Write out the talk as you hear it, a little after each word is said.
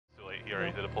You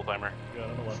already did a pull timer. Yeah, I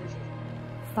don't know what.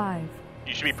 5.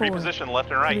 You should be pre-positioned left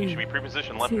and right. You should be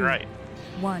pre-positioned left and right.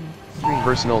 1.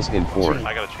 Personals in 4.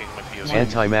 I gotta change my POV.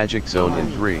 Anti-magic zone in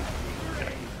 3.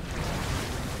 Okay.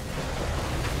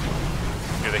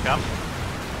 Here they come.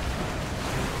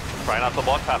 Try not to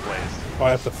block pathways. Oh,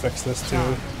 I have to fix this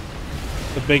too.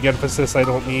 The big emphasis I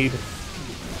don't need.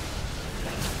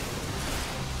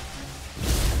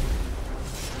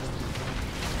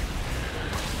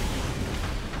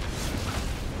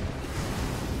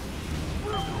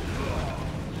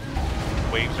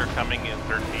 Waves are coming in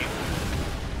 13.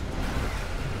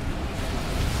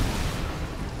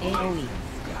 AoE.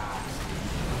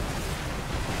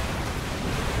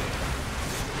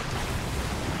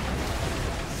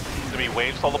 It's gonna be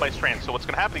waves followed by strands. So what's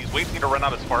gonna happen? These waves need to run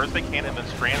out as far as they can, and then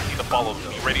strands need to follow.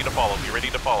 Be ready to follow. Be ready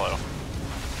to follow.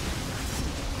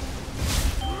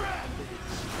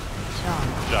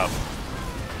 Good job.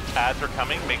 Ads are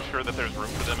coming. Make sure that there's room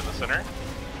for them in the center.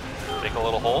 Take a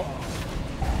little hole.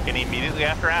 And immediately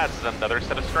after ads is another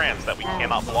set of strands that we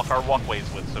cannot block our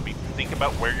walkways with. So think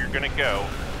about where you're gonna go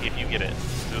if you get it.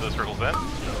 Move those circles in.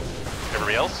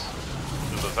 Everybody else,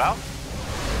 move those out.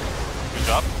 Good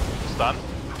job. Stun.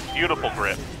 Beautiful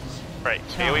grip. Right,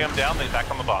 AOEM down, then back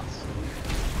on the boss.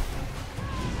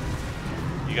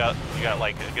 You got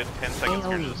like a good 10 seconds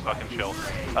here to just fucking chill.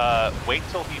 Wait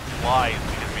till he flies,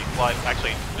 because if he flies,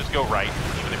 actually, just go right,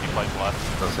 even if he flies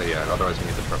left. I'll say yeah, otherwise we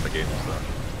need to prep the gate and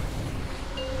stuff.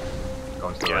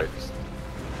 Going to the right.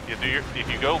 If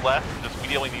you go left,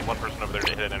 we only need one person over there to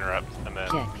hit an interrupt, and then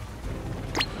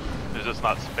there's just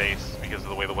not space because of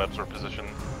the way the webs are positioned.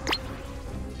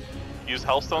 Use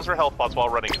health stones or health pots while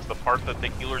running. It's the part that the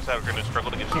healers are going to struggle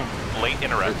to get late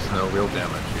interrupts. There's no real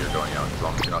damage you're going out as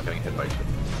long as you're not getting hit by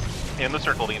shit. In the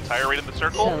circle, the entire rate of the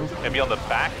circle, and be on the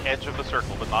back edge of the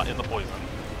circle, but not in the poison.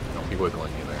 Don't be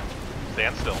wiggling either.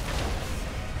 Stand still.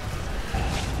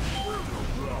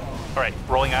 Alright,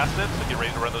 rolling acid, so get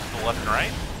ready to run those to the left and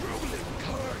right.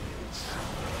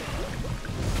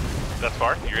 That's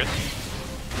far, you're good.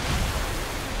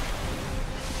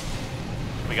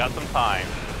 We got some time.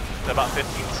 In about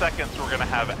 15 seconds, we're going to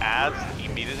have ads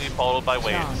immediately followed by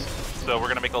waves. So we're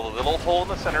going to make a little hole in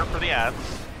the center for the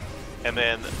ads, and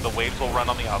then the waves will run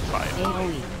on the outside.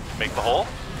 Make the hole.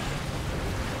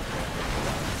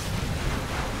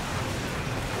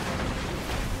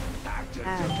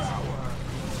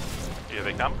 Here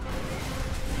they come.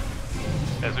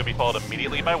 And it's going to be followed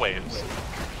immediately by waves.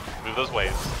 Move those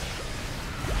waves.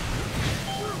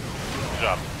 Good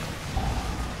job.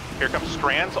 Here comes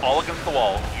strands all against the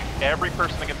wall. Use every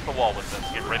person against the wall with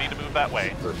this. Get ready to move that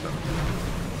way.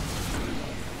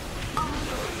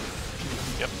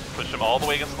 Yep, push them all the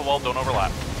way against the wall, don't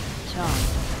overlap.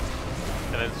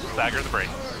 And then stagger the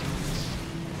breaks.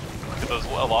 Get those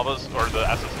lavas, or the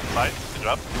acids inside. Good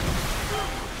job.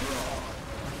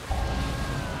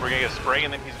 We're gonna get a spray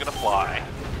and then he's gonna fly.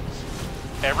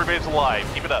 Everybody's alive.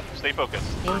 Keep it up. Stay focused.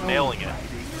 We're nailing it.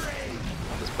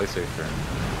 Just play safe here.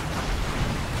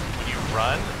 When you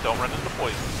run, don't run into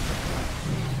poison.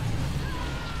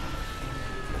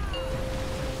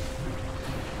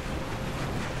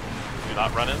 Do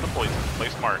not run into poison. Play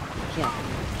smart.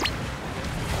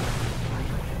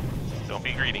 Don't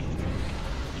be greedy. You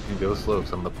can go slow.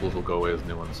 Some of the pools will go away as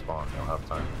new ones spawn. You'll have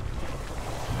time.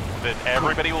 Then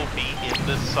everybody will be in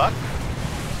this suck,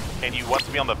 and you want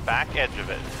to be on the back edge of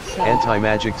it.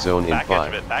 Anti-magic zone in Back 5. edge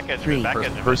of it, back edge of it, back edge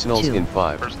of it. Personals in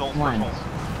 5. Personals, personals.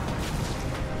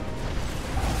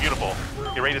 Beautiful.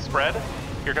 Get ready to spread.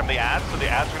 Here come the ads, so the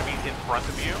ads are going to be in front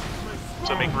of you.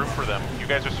 So make room for them. You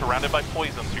guys are surrounded by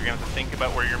poison, so you're going to have to think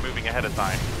about where you're moving ahead of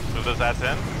time. Move those ads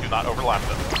in, do not overlap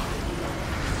them.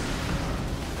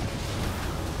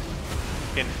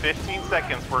 In 15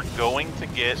 seconds, we're going to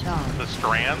get the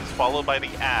strands followed by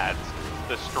the ads.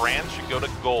 The strands should go to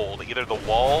gold, either the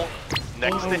wall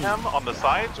next to him on the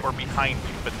sides or behind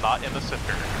you, but not in the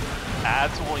center.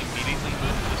 Ads will immediately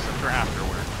move to the center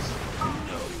afterwards.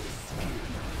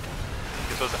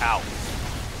 Get those out.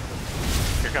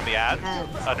 Here come the ads,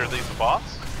 underneath the boss.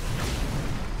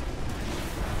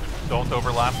 Don't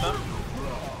overlap them.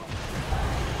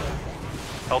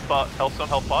 Health stone,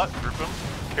 health pot, group them.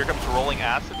 Here comes rolling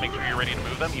acid, make sure you're ready to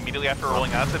move them. Immediately after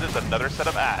rolling acid is another set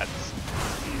of ads.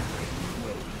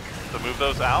 So move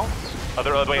those out.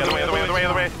 Other way. Good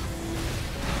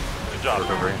job.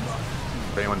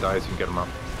 If anyone dies, you can get them up.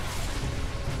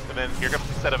 And then here comes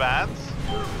a set of ads.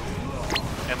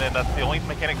 And then that's the only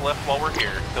mechanic left while we're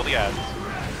here. Kill the ads.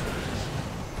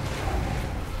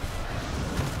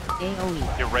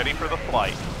 Get ready for the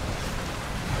flight.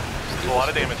 There's a lot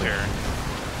of damage here.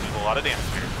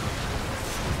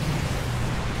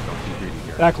 Don't be greedy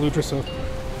Back Lutrasil.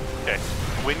 Okay.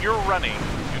 When you're running,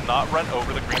 do not run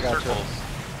over the green circles.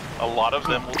 A lot of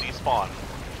them will despawn.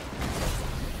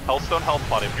 Hellstone health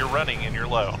pot if you're running and you're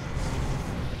low.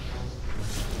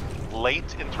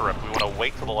 Late interrupt. We want to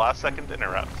wait till the last second to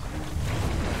interrupt.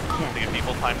 To give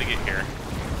people time to get here.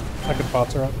 Second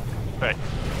pots are up. Okay.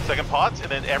 Second pots, and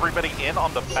then everybody in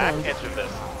on the back edge of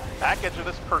this. Back edge of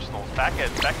this personals. Back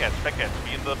edge, back edge, back edge.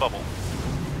 Be into the bubble.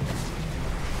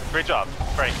 Great job.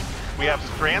 Right. We have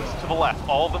strands to the left.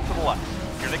 All of them to the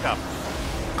left. Here they come.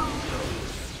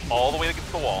 All the way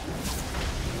against the wall.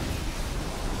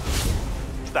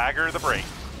 Stagger the break.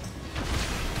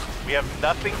 We have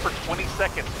nothing for 20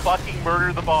 seconds. Fucking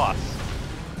murder the boss.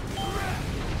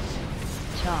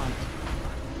 Chant.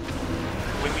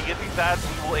 When we get these ads,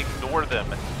 we will ignore them.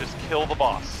 Just kill the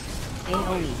boss.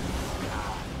 AoE.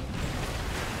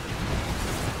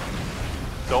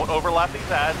 Don't overlap these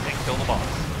ads and kill the boss.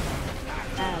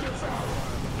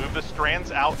 Ads. Move the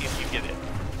strands out if you get it.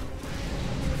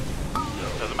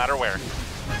 Doesn't matter where.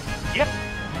 Yep.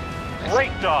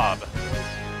 Great job.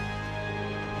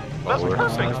 That was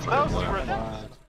perfect. That was